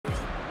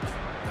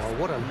Well,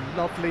 what a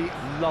lovely,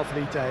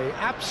 lovely day.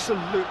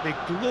 Absolutely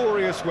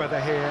glorious weather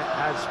here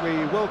as we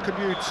welcome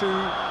you to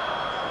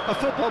a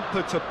full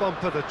bumper to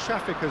bumper. The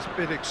traffic has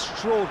been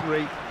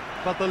extraordinary,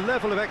 but the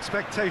level of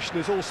expectation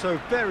is also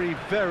very,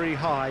 very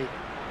high.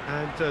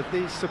 And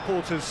these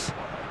supporters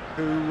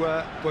who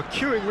were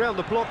queuing round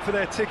the block for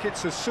their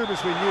tickets as soon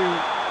as we knew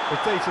the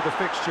date of the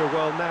fixture,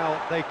 well,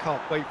 now they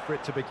can't wait for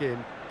it to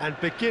begin. And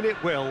begin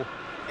it will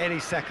any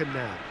second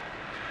now.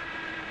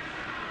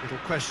 Little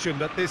question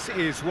that this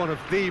is one of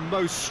the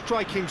most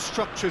striking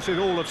structures in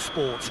all of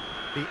sport,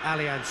 the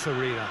Allianz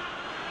Arena.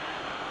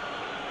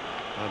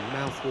 A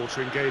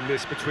mouth-watering game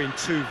this between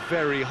two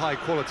very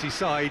high-quality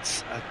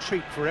sides. A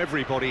treat for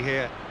everybody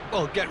here.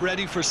 Well, get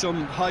ready for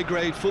some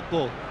high-grade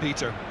football,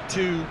 Peter.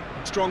 Two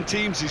strong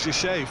teams, as you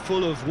say,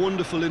 full of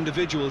wonderful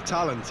individual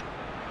talent.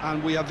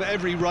 And we have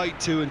every right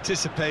to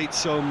anticipate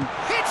some...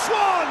 Hits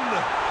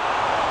one!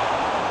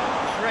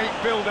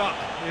 Great build-up.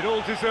 It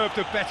all deserved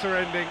a better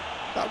ending.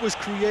 That was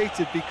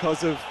created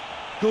because of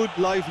good,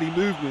 lively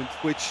movement,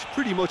 which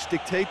pretty much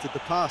dictated the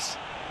pass.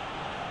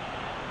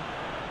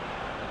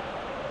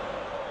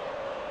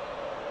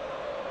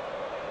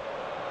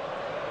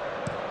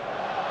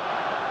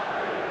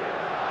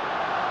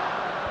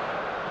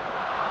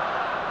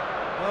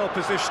 Well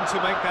positioned to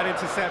make that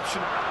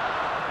interception.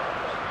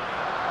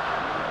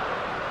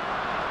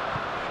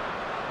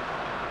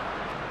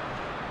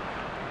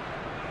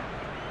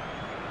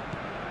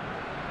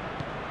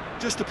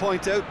 Just to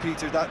point out,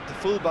 Peter, that the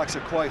fullbacks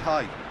are quite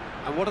high.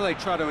 And what do they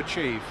try to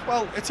achieve?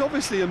 Well, it's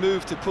obviously a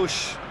move to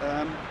push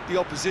the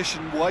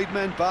opposition wide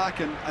men back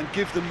and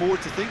give them more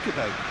to think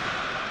about.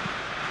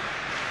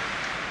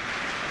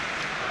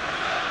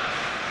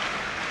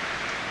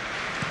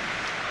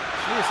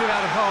 Clears it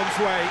out of harm's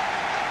way.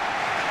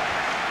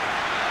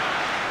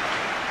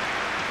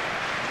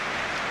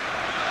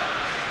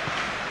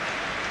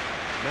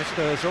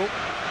 Mestözel.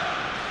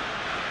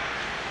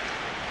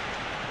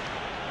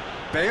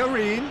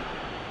 Bellerin.